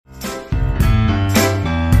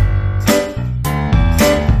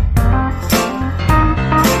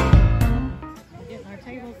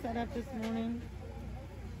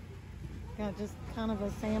just kind of a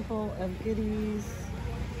sample of goodies.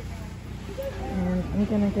 And I'm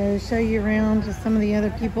gonna go show you around to some of the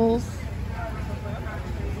other people's.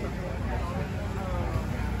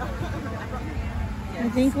 I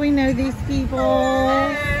think we know these people.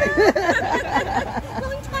 Long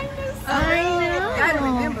time no see. I know. Gotta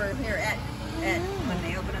remember here at when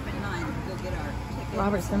they open up at 9, go get our tickets.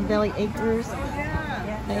 Robertson Valley Acres.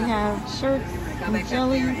 They have shirts and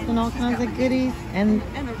jellies and all kinds of goodies. And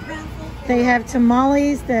they have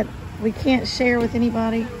tamales that we can't share with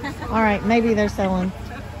anybody. All right, maybe they're selling.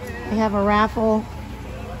 They have a raffle.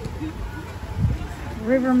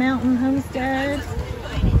 River Mountain Homestead.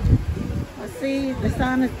 Let's see, the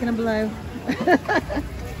sun is gonna blow. Just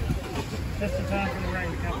in time for the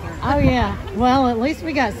rain to come through. Oh yeah, well at least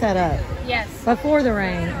we got set up. Yes. Before the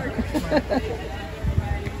rain.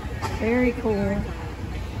 Very cool.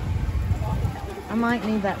 I might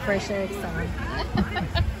need that fresh egg sign.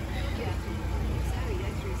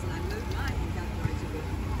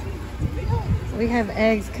 We have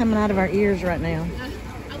eggs coming out of our ears right now.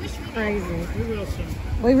 Crazy. We will soon.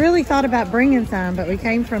 We really thought about bringing some, but we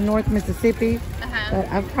came from North Mississippi. But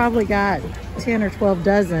I've probably got 10 or 12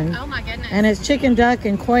 dozen. Oh my goodness. And it's chicken, duck,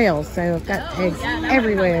 and quail, so I've got eggs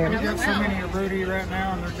everywhere. We got so many of broody right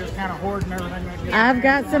now, and they're just kind of hoarding everything they get. I've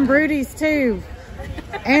got some broodies too,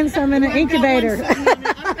 and some in an incubator. I'm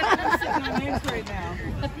sitting on eggs right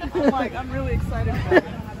now. I'm really excited about it.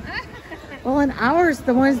 Well, in ours,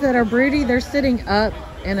 the ones that are broody, they're sitting up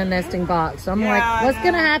in a nesting box. So I'm like, what's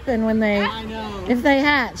going to happen when they, if they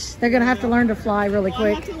hatch? They're going to have to learn to fly really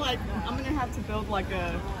quick. I'm going to have to build like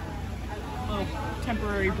a little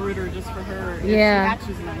temporary brooder just for her. If she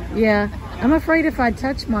hatches them. Yeah. I'm afraid if I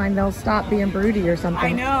touch mine, they'll stop being broody or something.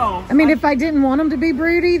 I know. I mean, if I didn't want them to be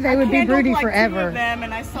broody, they would be broody forever. Two of them,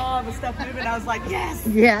 and I saw the stuff moving, I was like, yes.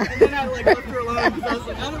 Yeah. And then I left her alone because I was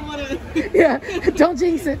like, I don't want to. Yeah. Don't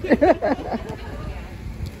jinx it.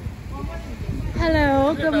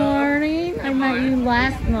 Hello. Good morning. I met you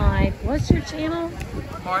last night. What's your channel?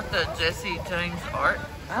 Martha Jesse James Art.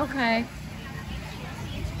 Okay.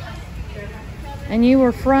 And you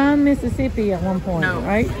were from Mississippi at one point,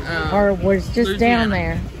 right? Or was just down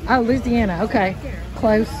there? Oh, Louisiana. Okay.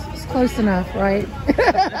 Close. It's close enough, right?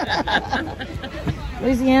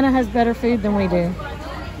 Louisiana has better food than we do.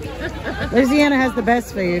 Louisiana has the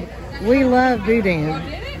best food. We love boudin.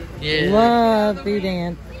 Yeah. Love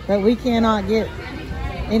boudin. But we cannot get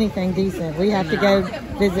anything decent. We have to go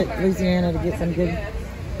visit Louisiana to get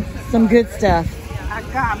some good stuff. I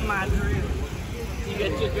got my drill. You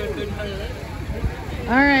got your good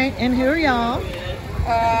All right, and who are y'all?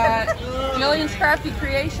 Jillian's Crafty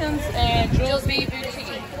Creations and Jill's B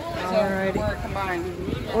Boutique. So we're combined.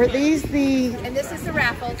 Were these the... And this is the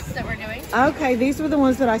raffles that we're doing. Okay, these were the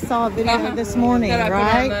ones that I saw a video of this morning, That I put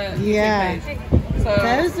right? on the Yeah. page. So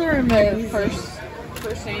Those are amazing.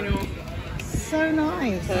 First annual. So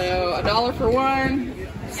nice. So $1 for 1,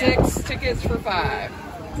 6 tickets for 5.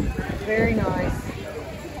 Very nice.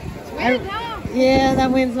 Yeah, that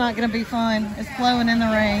wind's not going to be fun. It's blowing in the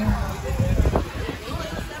rain.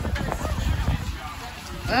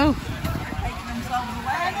 Oh.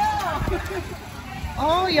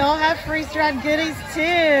 Oh, y'all have freeze-dried goodies too.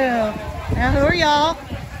 Now, who are y'all?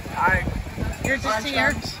 You're just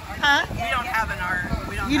here? Huh? We don't have an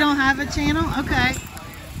art. You don't have a channel? Okay.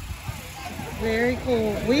 Very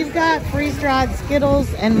cool. We've got freeze-dried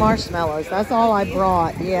Skittles and marshmallows. That's all I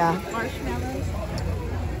brought. Yeah. Marshmallows?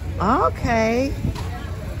 Okay.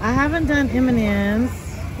 I haven't done M&Ms.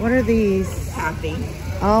 What are these? Coffee.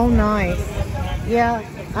 Oh, nice. Yeah,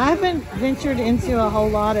 I haven't ventured into a whole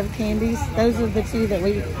lot of candies. Those are the two that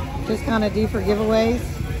we just kind of do for giveaways.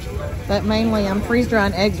 But mainly, I'm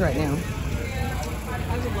freeze-drying eggs right now.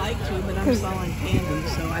 I would like to, but I'm selling candy,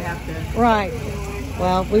 so I have to. Right.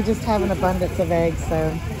 Well, we just have an abundance of eggs,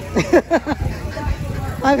 so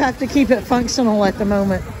I have to keep it functional at the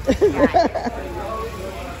moment.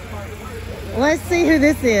 Let's see who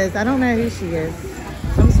this is. I don't know who she is.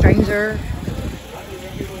 Some stranger.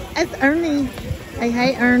 It's Ernie.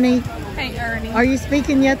 Hey, Ernie. Hey, Ernie. Are you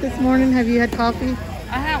speaking yet this morning? Have you had coffee?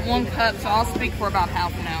 I had 1 cup, so I'll speak for about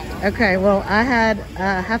half an hour. Okay, well, I had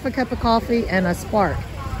half a cup of coffee and a Spark.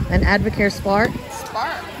 An Advocare Spark.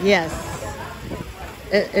 Spark? Yes.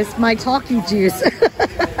 It's my talkie juice.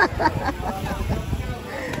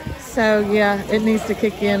 So, yeah, it needs to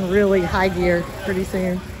kick in really high gear pretty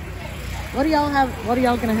soon. What do y'all have? What are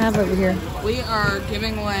y'all gonna have over here? We are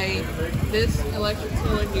giving away this electric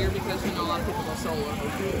chiller here because a lot of people go solar.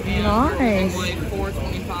 And nice. We're giving away 4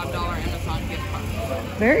 $25 Amazon gift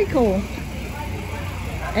cards. Very cool.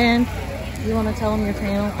 And you want to tell them your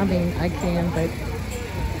channel? I mean, I can, but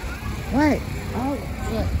What? Oh,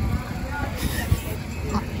 look.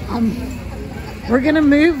 We're gonna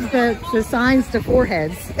move the signs to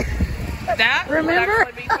foreheads. That Remember? would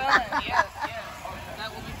actually be fun. Yes, that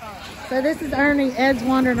will be fun. So this is Ernie. Ed's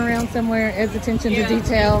wandering around somewhere. Ed's attention to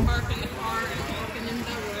detail. Parking the car and walking in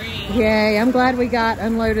the rain. Yay, I'm glad we got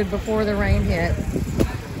unloaded before the rain hit.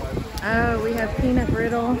 Oh, we have peanut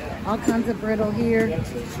brittle, all kinds of brittle here.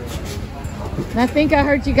 And I think I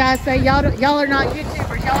heard you guys say y'all are not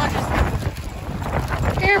YouTubers. Y'all are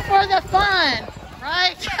just here for the fun,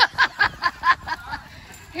 right?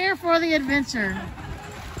 Here for the adventure.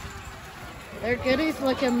 Their goodies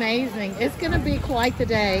look amazing. It's going to be quite the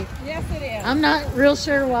day. Yes, it is. I'm not real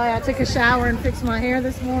sure why I took a shower and fixed my hair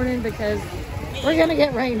this morning because we're going to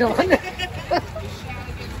get rained on.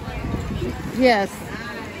 Yes.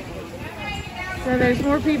 So there's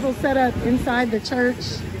more people set up inside the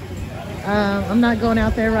church. I'm not going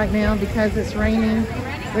out there right now because it's raining.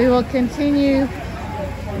 We will continue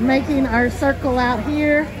making our circle out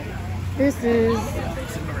here. This is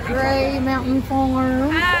Gray Mountain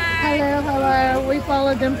Farm. Hello, hello. We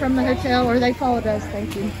followed them from the hotel, or they followed us.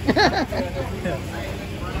 Thank you.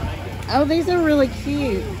 Oh, these are really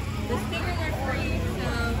cute. The stickers are free,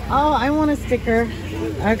 so. Oh, I want a sticker.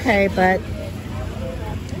 Okay, but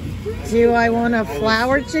do I want a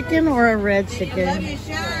flower chicken or a red chicken?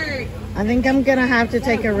 I think I'm gonna have to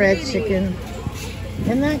take a red chicken.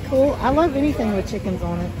 Isn't that cool? I love anything with chickens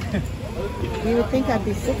on it. You would think I'd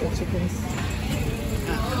be sick of chickens.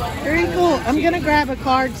 Very cool. I'm gonna grab a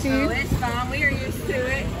card too. It's fine. We are used to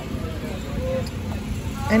it.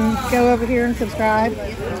 And go over here and subscribe.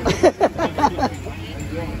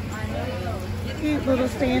 Cute little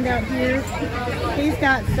stand out here. He's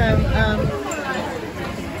got some,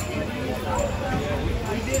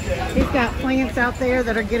 he's got plants out there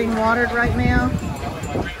that are getting watered right now.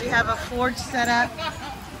 We have a forge set up.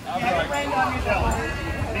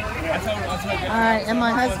 Alright, and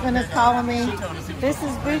my husband is calling me. This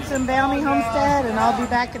is Boots and Bounty Homestead, and I'll be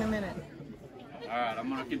back in a minute. Alright, I'm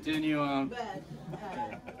going to continue on. Let's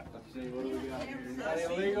see, what do we got here? Is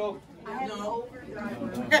that illegal? No.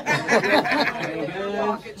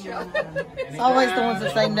 It's always the ones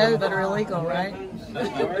that say no that are illegal, right?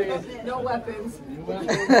 No weapons.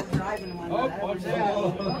 Oh, watch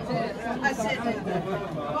out.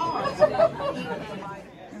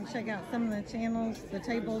 And check out some of the channels, the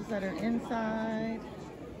tables that are inside.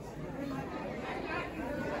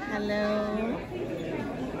 Hello.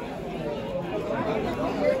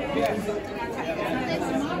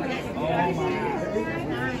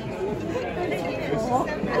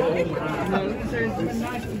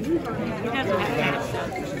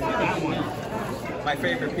 My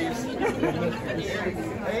favorite piece.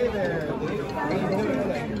 Hey there.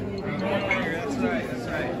 That's right, that's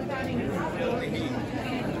right. Feel the heat.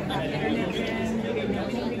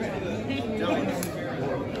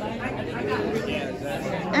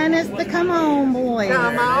 And it's the come on boy.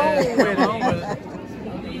 Come on with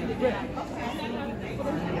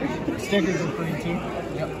it. Stickers are free too.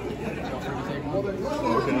 Yep.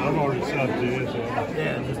 Okay, I've already subbed to it, so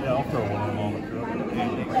yeah, I'll throw one in a moment.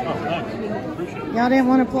 Oh, thanks. Appreciate it. Y'all didn't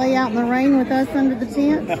want to play out in the rain with us under the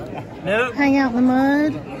tent? Nope. Hang out in the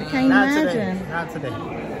mud? I can't imagine. Not today.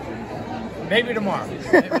 Maybe tomorrow.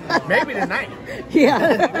 Maybe tonight.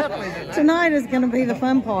 Yeah. Tonight is going to be the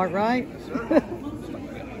fun part, right?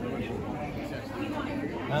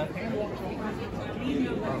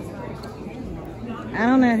 I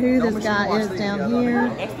don't know who this guy is down here.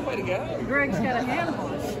 That's the way to go. Greg's got a hand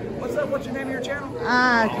wash. What's up? What's your name of your channel?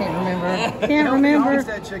 I can't remember. Can't remember.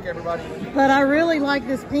 Homestead chick, everybody. But I really like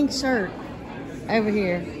this pink shirt over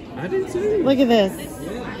here. I did too. Look at this.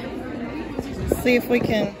 See if we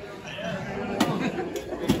can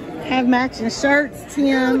have matching shirts,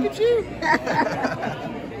 Tim. Look at you.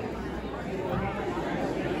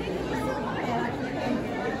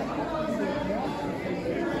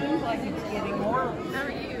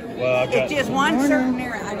 Well, I've got It's just one certain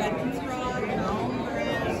area. I got this rod and all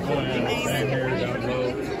one down here, down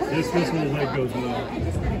low. This little leg goes low.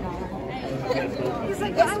 He's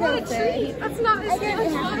like, I want a treat. That's not his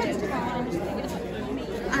thing.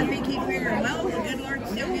 I think he figured, well, the good Lord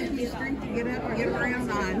still gives me strength to get up and get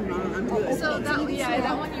around. I'm good. So that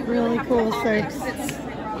one you Really have cool to hold shirts. because it's,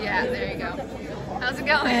 yeah, there you go. How's it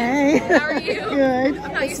going? Hey. How are you? Good.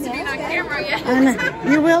 I'm not used to being on camera yet. I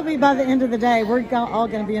know. You will be by the end of the day. We're all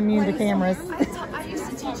going to be immune to cameras. I used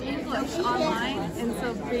to teach English online, and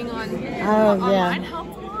so being on Oh, online yeah.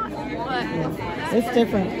 helped a lot. But It's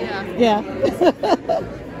different. Yeah. Yeah.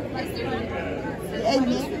 It's different.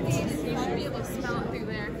 You should be able to smell it through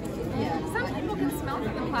there. Some people can smell off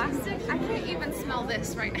of the plastic. I can't even smell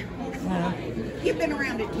this right now. You've been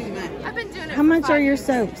around it too much. I've been doing it. How much are your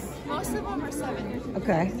soaps? Most of them are $7.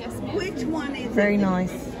 Okay. Yes, ma'am. Which one is Very it that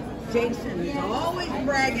nice. Jason is always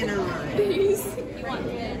bragging on? These. You want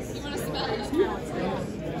this? You want to smell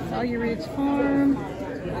it? Sawyer Ridge Farm.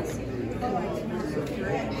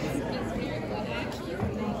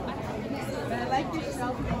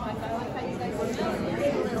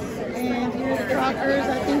 And here's Crockers.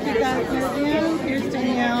 I think you guys know them. Here's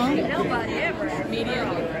Danielle. Nobody ever. Medium.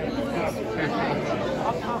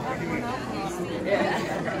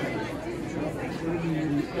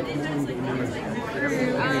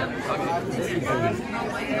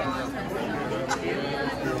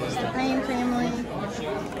 The Payne family.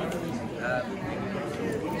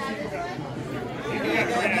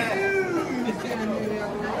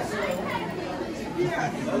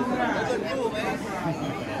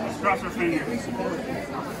 Cross our fingers.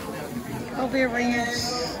 Kobe Ranch.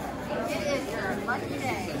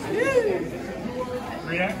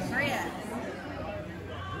 React.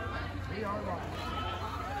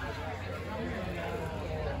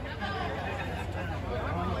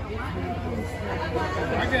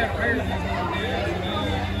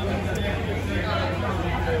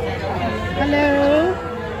 Hello.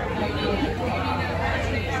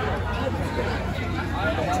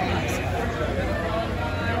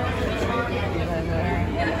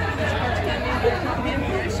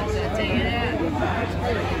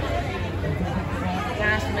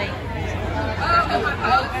 Nice to meet you. I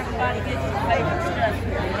hope everybody gets your favorite stuff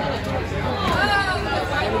here.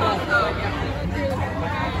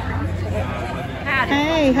 Howdy.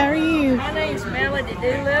 Hey, how are you? My name's Melody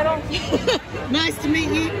Doolittle. Nice to meet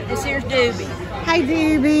you. This here's Doobie. Hey,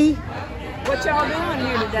 Doobie. What y'all doing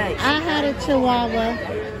here today? I had a Chihuahua.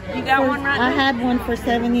 You got one right I now? had one for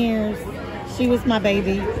 7 years. She was my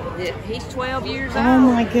baby. Yeah, he's 12 years Oh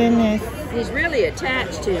old. my goodness. He's really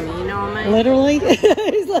attached to me, you know what I mean? Literally?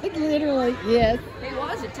 He's like literally, yes. He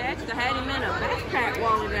was attached. I had him in a backpack a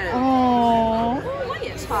while ago. Oh, Boy,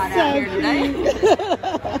 it's hot so out here today. cute.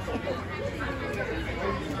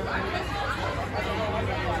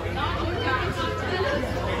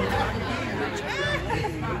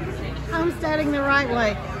 Homesteading the right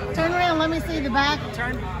way. Turn around, let me see the back.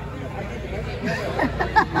 Turn.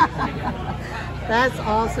 That's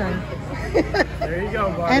awesome. There you go,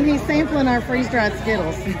 buddy. And he's sampling our freeze-dried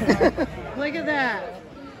Skittles. Look at that.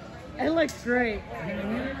 It looks great.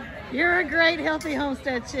 You're a great, healthy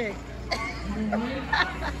homestead chick.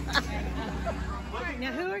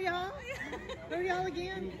 Now, who are y'all? Who are y'all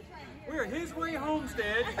again? We're His Way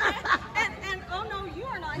Homestead. And oh no, you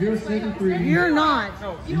are not. You're not.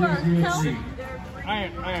 You are healthy. I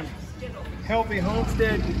am Healthy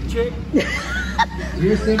Homestead chick.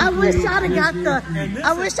 I wish I'd have got the.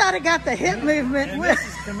 I wish I'd have got the hip movement. And this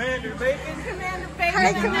is Commander Bacon. Commander Bacon.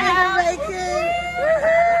 Hey, Commander Bacon.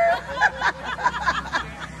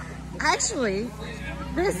 Actually,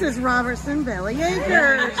 this is Robertson Belly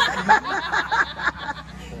Acres.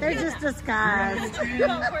 They're just disguised.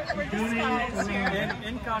 We're disguised here.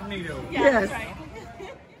 Incognito. Yes. That's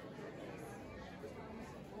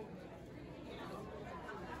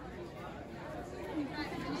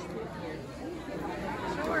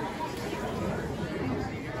right.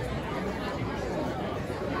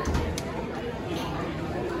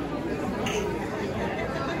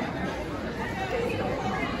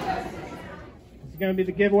 Going to be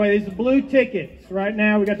the giveaway. These are blue tickets. Right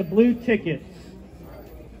now, we got the blue tickets.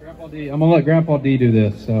 Grandpa D, I'm gonna let Grandpa D do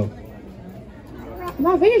this. So.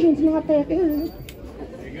 My vision's not that good.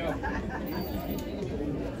 There you go.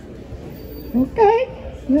 Okay,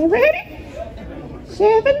 you ready?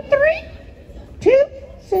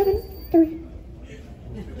 73273.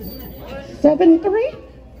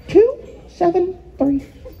 73273.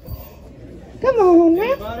 Come on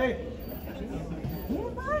now.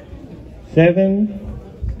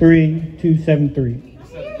 73273.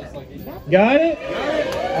 Got it?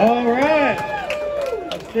 All right.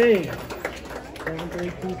 Let's see.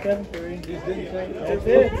 73273. That's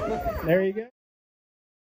it. There you go.